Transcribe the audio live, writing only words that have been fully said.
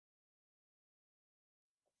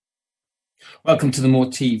Welcome to the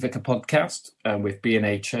Morty Vicar podcast with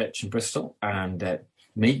B&A Church in Bristol and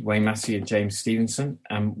me, Wayne Massey and James Stevenson.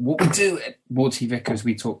 What we do at Morty Vicar is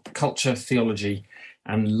we talk culture, theology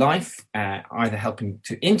and life, either helping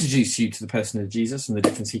to introduce you to the person of Jesus and the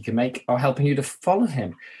difference he can make, or helping you to follow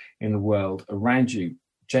him in the world around you.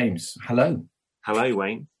 James, hello. Hello,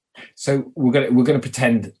 Wayne. So we're going to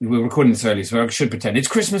pretend we're recording this early, so I should pretend it's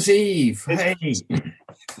Christmas Eve. Hey.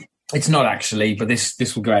 It's not actually, but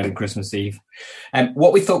this will go out on Christmas Eve.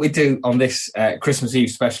 What we thought we'd do on this Christmas Eve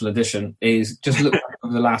special edition is just look back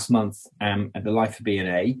over the last month at the life of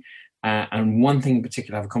B&A, and one thing in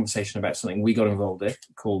particular, have a conversation about something we got involved in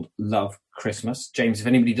called Love Christmas. James, if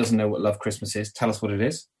anybody doesn't know what Love Christmas is, tell us what it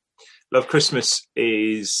is. Love Christmas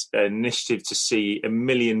is an initiative to see 1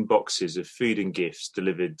 million boxes of food and gifts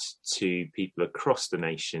delivered to people across the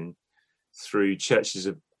nation through churches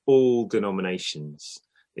of all denominations.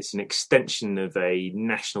 It's an extension of a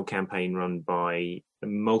national campaign run by a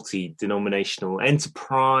multi-denominational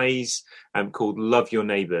enterprise called Love Your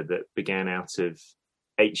Neighbour that began out of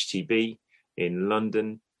HTB in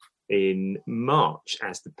London in March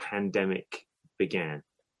as the pandemic began.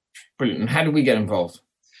 Brilliant. And how did we get involved?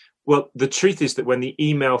 Well, the truth is that when the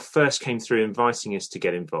email first came through inviting us to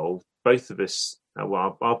get involved, both of us,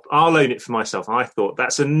 I'll own it for myself, I thought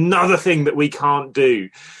that's another thing that we can't do,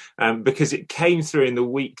 because it came through in the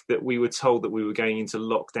week that we were told that we were going into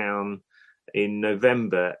lockdown in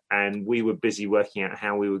November, and we were busy working out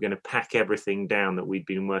how we were going to pack everything down that we'd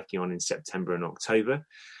been working on in September and October.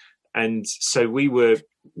 And so we were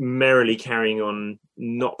merrily carrying on,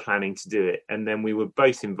 not planning to do it. And then we were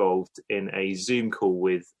both involved in a Zoom call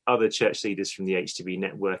with other church leaders from the HTB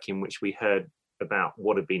network, in which we heard about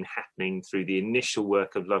what had been happening through the initial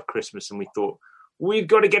work of Love Christmas. And we thought, we've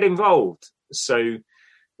got to get involved. So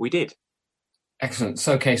we did. Excellent.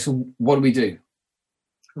 So what do we do?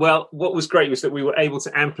 Well, what was great was that we were able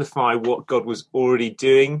to amplify what God was already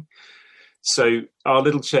doing. So our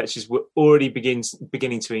little churches were already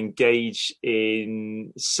beginning to engage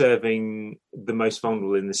in serving the most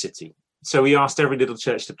vulnerable in the city. So we asked every little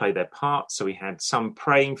church to play their part. So we had some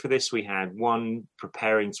praying for this. We had one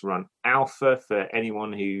preparing to run Alpha for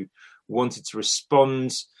anyone who wanted to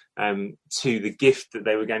respond to the gift that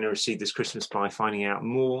they were going to receive this Christmas by finding out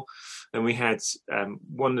more. And we had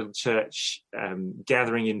one little church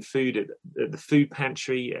gathering in food at the food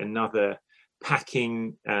pantry, another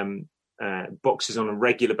packing boxes on a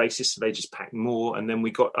regular basis, so they just pack more. And then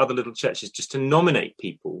we got other little churches just to nominate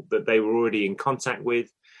people that they were already in contact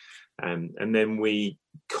with, and then we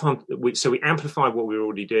amplified what we were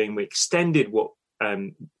already doing. We extended what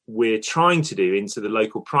we're trying to do into the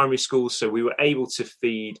local primary schools, so we were able to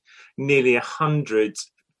feed nearly 100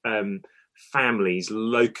 families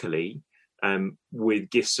locally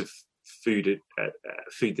with gifts of food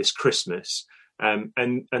this Christmas,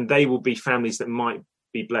 and they will be families that might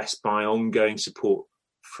be blessed by ongoing support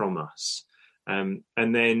from us. And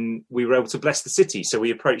then we were able to bless the city. So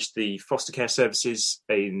we approached the foster care services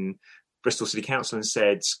in Bristol City Council and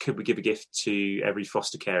said, could we give a gift to every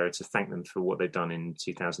foster carer to thank them for what they've done in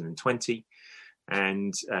 2020?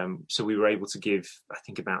 And so we were able to give, I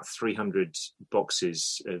think, about 300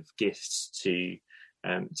 boxes of gifts to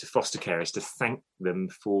foster carers to thank them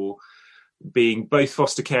for being both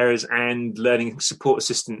foster carers and learning support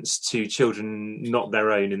assistants to children not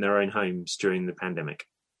their own in their own homes during the pandemic.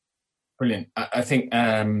 Brilliant. I think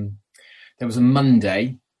there was a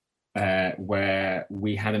Monday where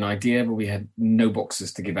we had an idea, but we had no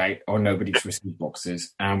boxes to give out or nobody to receive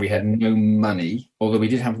boxes, and we had no money. Although we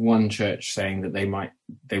did have one church saying that they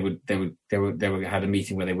had a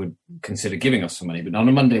meeting where they would consider giving us some money. But on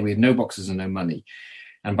a Monday we had no boxes and no money.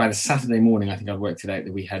 And by the Saturday morning, I think I'd worked it out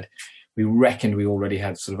that we reckoned we already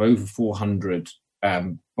had sort of over 400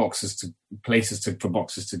 places for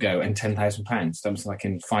boxes to go, and £10,000. That was like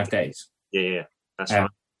in 5 days. Yeah, that's right.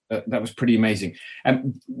 That was pretty amazing.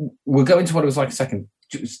 We'll go into what it was like in a second.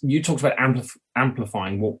 You talked about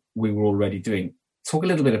amplifying what we were already doing. Talk a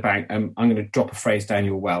little bit about, I'm going to drop a phrase down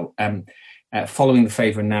your well, following the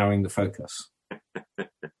favour and narrowing the focus.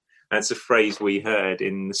 That's a phrase we heard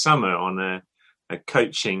in the summer on a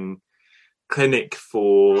coaching clinic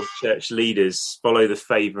for church leaders. Follow the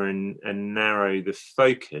favour and narrow the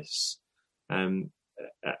focus. I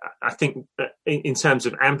think that in terms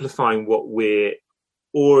of amplifying what we're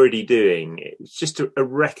already doing, it's just a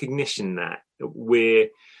recognition that we've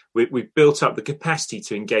built up the capacity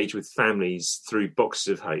to engage with families through Boxes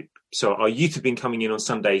of Hope. So our youth have been coming in on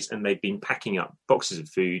Sundays and they've been packing up boxes of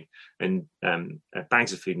food and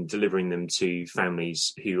bags of food and delivering them to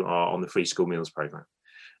families who are on the free school meals programme.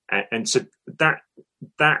 And so that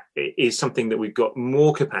is something that we've got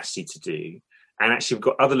more capacity to do. And actually, we've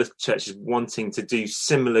got other little churches wanting to do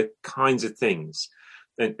similar kinds of things.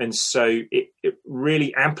 And so it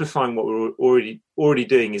really amplifying what we're already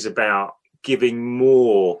doing is about giving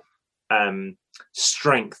more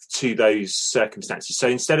strength to those circumstances. So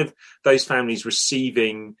instead of those families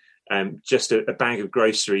receiving just a bag of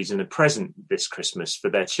groceries and a present this Christmas for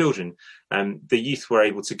their children, the youth were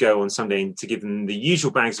able to go on Sunday and to give them the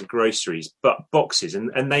usual bags of groceries, but boxes.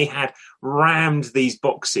 And they had rammed these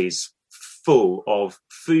boxes full of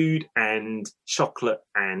food and chocolate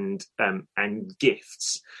and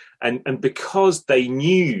gifts. And because they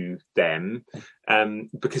knew them,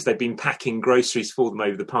 because they'd been packing groceries for them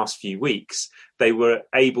over the past few weeks, they were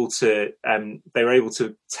able to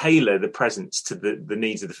tailor the presents to the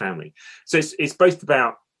needs of the family. So it's both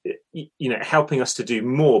about helping us to do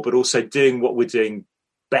more, but also doing what we're doing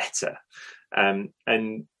better. And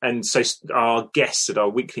so our guests at our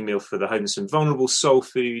weekly meal for the homeless and vulnerable, Soul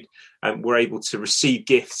Food, were able to receive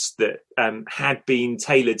gifts that had been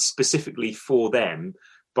tailored specifically for them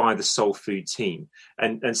by the Soul Food team.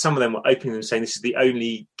 And some of them were opening them saying, this is the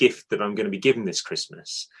only gift that I'm going to be given this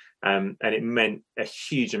Christmas. And it meant a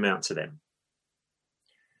huge amount to them.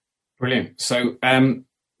 Brilliant. So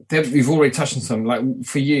Deb, you've already touched on some, like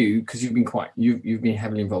for you, because you've been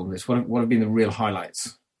heavily involved in this. What have been the real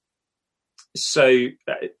highlights? So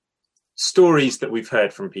stories that we've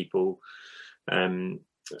heard from people,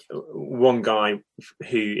 one guy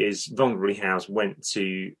who is vulnerably housed went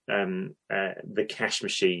to the cash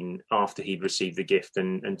machine after he'd received the gift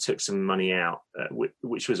and took some money out,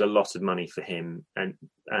 which was a lot of money for him, and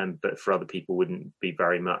but for other people wouldn't be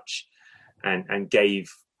very much, and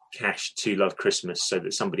gave cash to Love Christmas so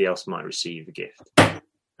that somebody else might receive a gift.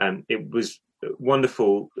 It was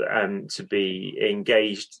wonderful to be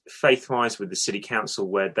engaged faith-wise with the city council,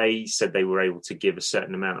 where they said they were able to give a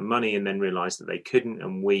certain amount of money and then realised that they couldn't,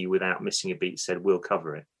 and we, without missing a beat, said we'll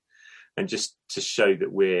cover it. And just to show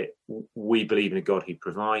that we believe in a God who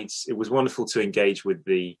provides. It was wonderful to engage with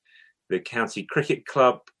the county cricket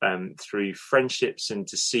club through friendships, and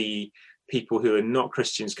to see people who are not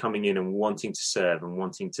Christians coming in and wanting to serve and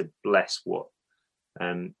wanting to bless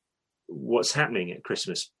what's happening at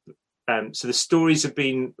Christmas. So the stories have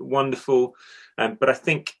been wonderful, but I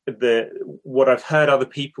think what I've heard other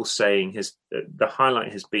people saying the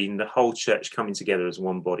highlight has been the whole church coming together as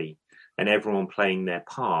one body and everyone playing their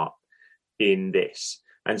part in this.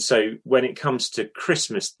 And so when it comes to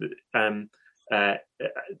Christmas,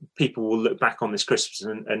 people will look back on this Christmas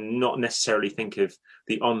and not necessarily think of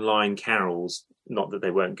the online carols, not that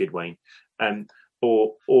they weren't good, Wayne,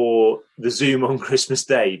 or the Zoom on Christmas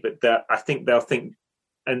Day, but I think they'll think,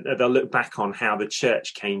 and they'll look back on how the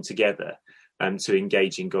church came together to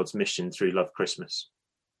engage in God's mission through Love Christmas.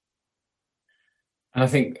 And I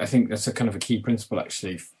think that's a kind of a key principle,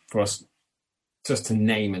 actually, for us just to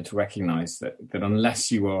name and to recognise that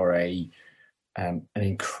unless you are an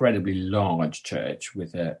incredibly large church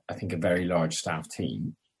with a very large staff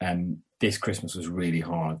team, this Christmas was really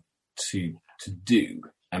hard to do.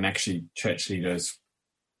 And actually, church leaders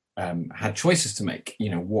had choices to make.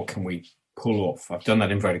 What can we pull off? I've done that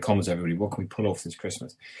in inverted commas, everybody. What can we pull off this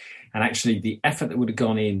Christmas? And actually, the effort that would have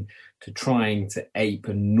gone in to trying to ape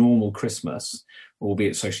a normal Christmas,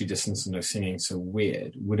 albeit socially distanced and no singing so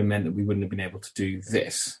weird, would have meant that we wouldn't have been able to do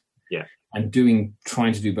this. Yeah. And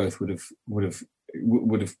trying to do both would have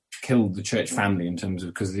killed the church family, in terms of,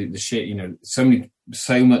 because the shit,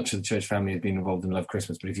 so much of the church family has been involved in Love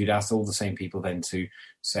Christmas. But if you'd asked all the same people then to,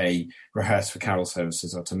 say, rehearse for carol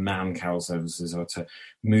services, or to man carol services, or to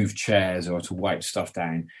move chairs, or to wipe stuff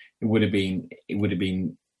down, it wouldn't have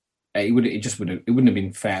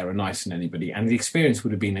been fair or nice on anybody. And the experience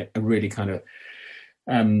would have been a really kind of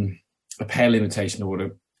a pale imitation of what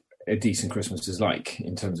a decent Christmas is like,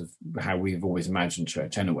 in terms of how we've always imagined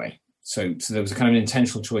church anyway. So there was a kind of an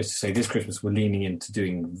intentional choice to say, this Christmas we're leaning into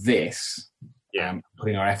doing this,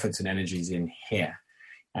 putting our efforts and energies in here,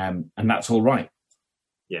 and that's all right.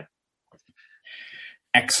 Yeah.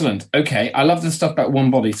 Excellent. Okay, I love the stuff about one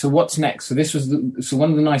body. So what's next? So one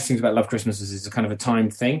of the nice things about Love Christmas is it's a kind of a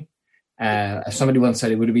timed thing. As somebody once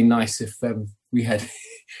said, it would have been nice if we had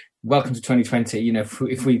welcome to 2020.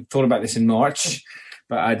 If we thought about this in March.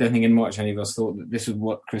 But I don't think in March any of us thought that this was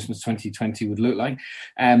what Christmas 2020 would look like.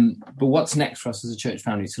 But what's next for us as a church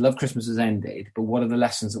family? So Love Christmas has ended, but what are the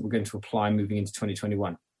lessons that we're going to apply moving into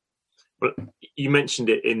 2021? Well, you mentioned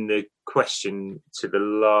it in the question to the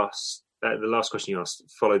last question you asked,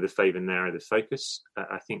 follow the favour, narrow the focus.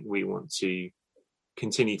 I think we want to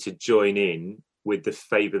continue to join in with the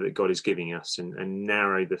favour that God is giving us and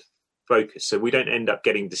narrow the focus, so we don't end up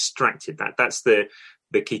getting distracted. That's the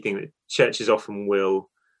key thing, that churches often will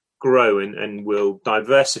grow and will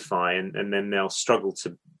diversify, and then they'll struggle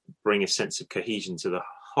to bring a sense of cohesion to the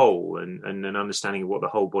whole and an understanding of what the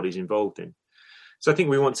whole body is involved in. So I think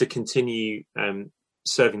we want to continue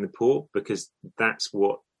serving the poor, because that's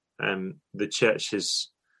what the church has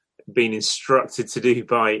been instructed to do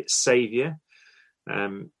by Saviour,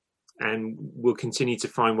 and we'll continue to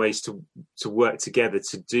find ways to work together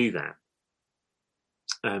to do that.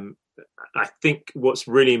 I think what's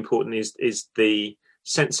really important is the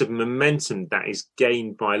sense of momentum that is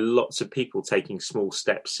gained by lots of people taking small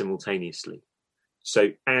steps simultaneously. So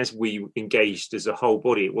as we engaged as a whole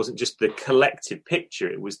body, it wasn't just the collective picture,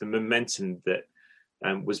 it was the momentum that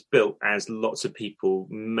was built as lots of people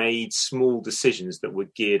made small decisions that were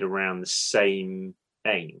geared around the same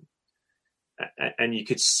aim. And you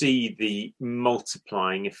could see the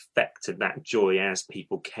multiplying effect of that joy as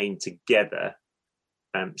people came together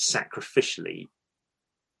sacrificially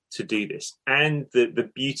to do this. And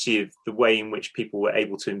the beauty of the way in which people were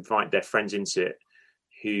able to invite their friends into it,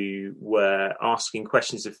 who were asking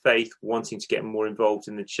questions of faith, wanting to get more involved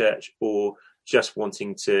in the church, or just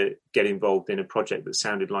wanting to get involved in a project that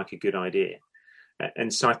sounded like a good idea.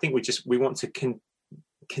 And so I think we want to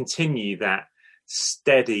continue that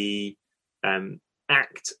steady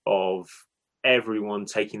act of everyone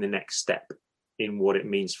taking the next step in what it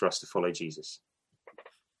means for us to follow Jesus.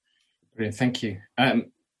 Brilliant, thank you.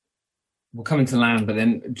 We'll come into land, but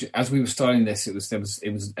then as we were starting this, it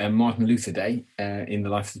was Martin Luther Day in the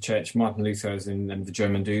life of the church. Martin Luther is in the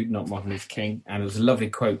German dude, not Martin Luther King. And it was a lovely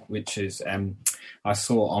quote, which is I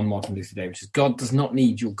saw on Martin Luther Day, which is, "God does not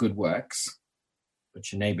need your good works,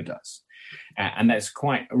 but your neighbour does." And that's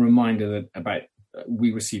quite a reminder about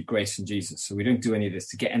we receive grace in Jesus. So we don't do any of this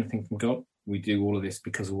to get anything from God. We do all of this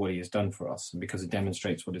because of what he has done for us and because it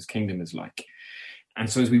demonstrates what his kingdom is like. And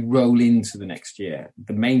so as we roll into the next year,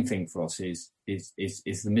 the main thing for us is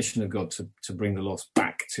the mission of God to bring the lost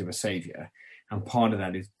back to a saviour. And part of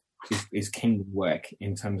that is kingdom work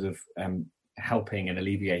in terms of helping and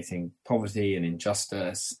alleviating poverty and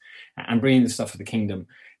injustice and bringing the stuff of the kingdom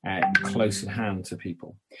close at hand to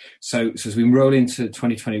people. So as we roll into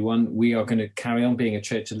 2021, we are going to carry on being a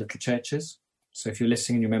church of little churches. So if you're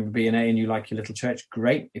listening and you remember B&A and you like your little church,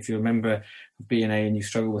 great. If you remember B&A and you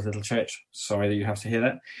struggle with little church, sorry that you have to hear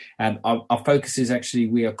that. Our focus is actually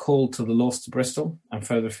we are called to the lost to Bristol and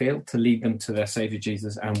further afield to lead them to their Saviour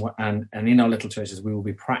Jesus. And in our little churches, we will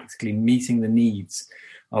be practically meeting the needs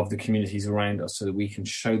of the communities around us so that we can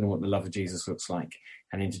show them what the love of Jesus looks like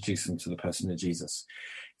and introduce them to the person of Jesus.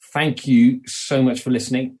 Thank you so much for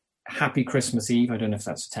listening. Happy Christmas Eve. I don't know if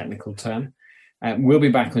that's a technical term. We'll be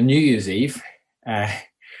back on New Year's Eve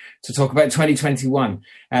to talk about 2021.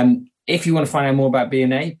 If you want to find out more about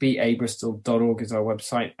B&A, babristol.org is our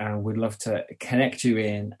website, and we'd love to connect you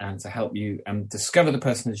in and to help you discover the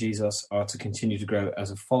person of Jesus or to continue to grow as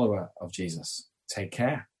a follower of Jesus. Take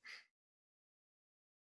care.